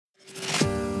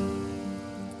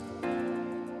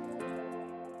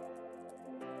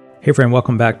Hey friend,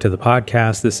 welcome back to the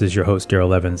podcast. This is your host,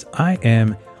 Daryl Evans. I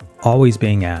am always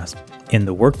being asked in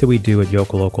the work that we do at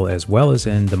Yoke Local, as well as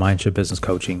in the Mindship Business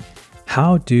Coaching,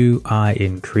 how do I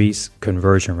increase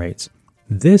conversion rates?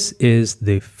 This is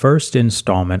the first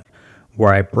installment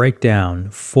where I break down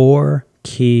 4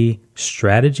 key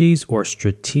strategies or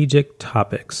strategic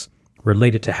topics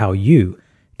related to how you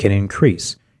can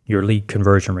increase your lead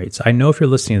conversion rates. I know if you're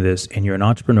listening to this and you're an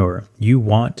entrepreneur, you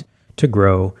want to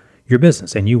grow your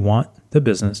business and you want the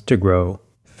business to grow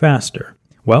faster.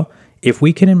 Well, if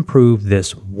we can improve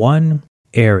this one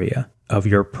area of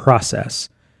your process,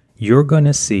 you're going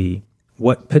to see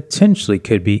what potentially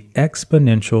could be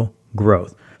exponential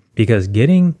growth, because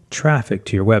getting traffic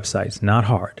to your website is not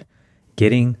hard.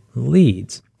 Getting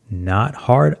leads, not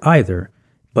hard either.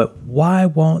 But why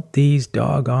won't these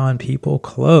doggone people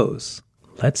close?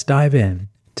 Let's dive in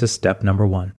to step number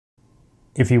 1.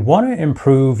 If you want to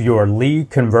improve your lead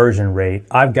conversion rate,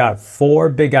 I've got 4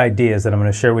 big ideas that I'm going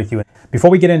to share with you.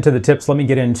 Before we get into the tips, let me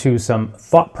get into some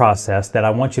thought process that I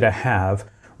want you to have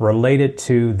related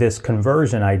to this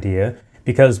conversion idea,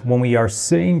 because when we are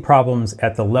seeing problems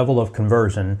at the level of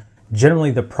conversion,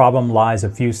 generally the problem lies a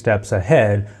few steps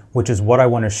ahead, which is what I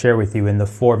want to share with you in the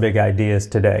 4 big ideas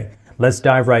today. Let's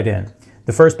dive right in.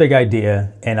 The first big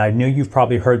idea, and I knew you've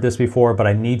probably heard this before, but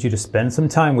I need you to spend some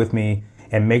time with me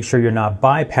and make sure you're not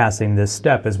bypassing this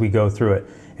step as we go through it.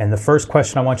 And the first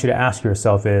question I want you to ask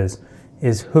yourself is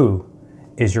who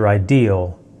is your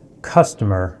ideal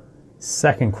customer?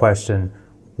 Second question,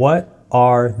 what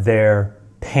are their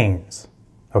pains?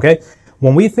 Okay?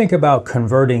 When we think about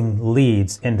converting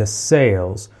leads into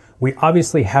sales, we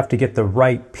obviously have to get the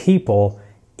right people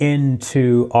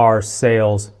into our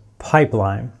sales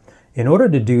pipeline. In order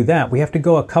to do that, we have to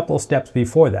go a couple steps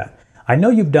before that. I know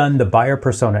you've done the buyer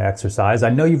persona exercise.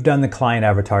 I know you've done the client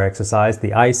avatar exercise,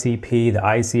 the ICP, the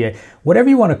ICA, whatever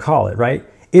you want to call it, right?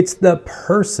 It's the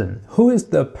person. Who is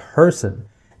the person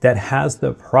that has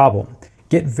the problem?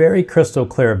 Get very crystal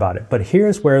clear about it. But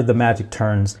here's where the magic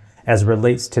turns as it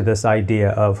relates to this idea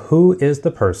of who is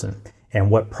the person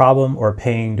and what problem or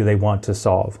pain do they want to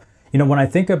solve. You know, when I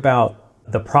think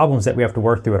about the problems that we have to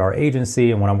work through at our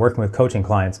agency and when I'm working with coaching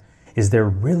clients, is they're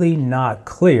really not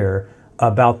clear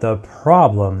about the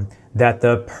problem that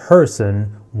the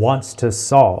person wants to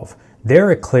solve.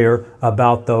 They're clear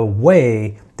about the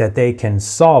way that they can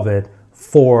solve it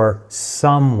for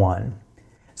someone.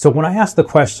 So when I ask the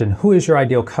question, who is your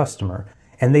ideal customer?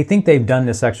 And they think they've done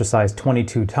this exercise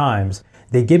 22 times,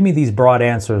 they give me these broad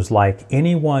answers like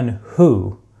anyone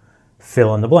who,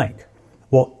 fill in the blank.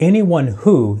 Well, anyone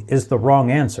who is the wrong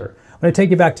answer. I'm going to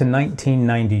take you back to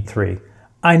 1993.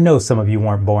 I know some of you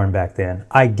weren't born back then.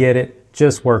 I get it.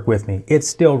 Just work with me. It's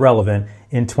still relevant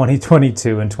in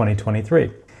 2022 and 2023.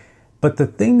 But the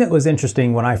thing that was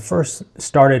interesting when I first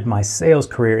started my sales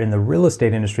career in the real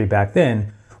estate industry back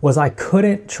then was I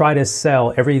couldn't try to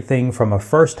sell everything from a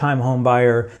first-time home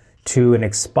buyer to an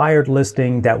expired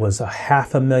listing that was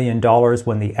 $500,000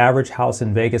 when the average house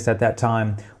in Vegas at that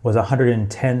time was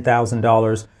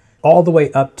 $110,000, all the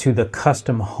way up to the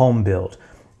custom home build.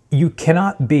 You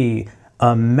cannot be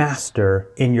a master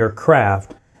in your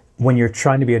craft when you're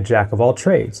trying to be a jack of all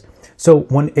trades. So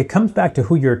when it comes back to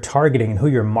who you're targeting and who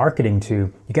you're marketing to,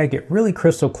 you got to get really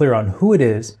crystal clear on who it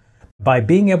is by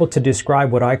being able to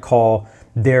describe what I call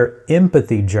their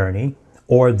empathy journey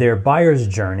or their buyer's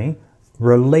journey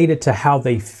related to how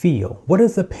they feel. What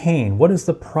is the pain? What is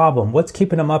the problem? What's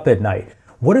keeping them up at night?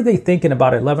 What are they thinking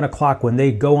about at 11 o'clock when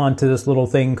they go onto this little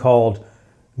thing called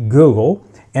Google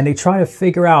and they try to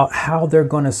figure out how they're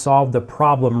going to solve the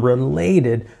problem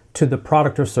related to the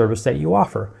product or service that you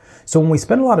offer? So when we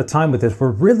spend a lot of time with this,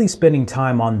 we're really spending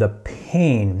time on the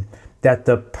pain that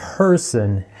the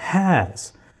person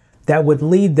has that would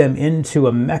lead them into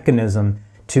a mechanism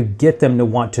to get them to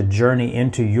want to journey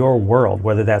into your world,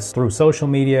 whether that's through social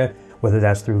media, whether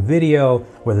that's through video,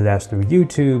 whether that's through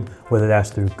YouTube, whether that's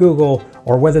through Google,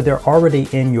 or whether they're already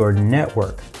in your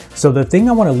network. So the thing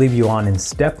I want to leave you on in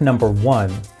step number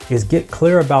 1 is get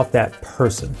clear about that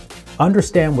person.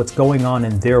 Understand what's going on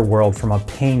in their world from a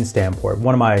pain standpoint.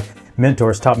 One of my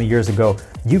mentors taught me years ago,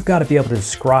 you've got to be able to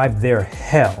describe their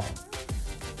hell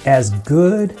as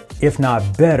good, if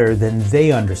not better, than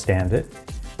they understand it.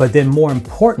 But then more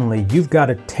importantly, you've got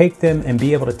to take them and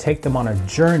be able to take them on a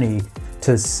journey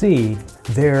to see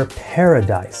their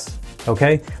paradise.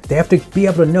 Okay? They have to be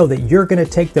able to know that you're going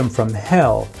to take them from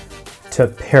hell to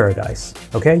paradise.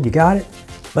 Okay? You got it?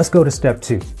 Let's go to step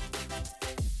 2.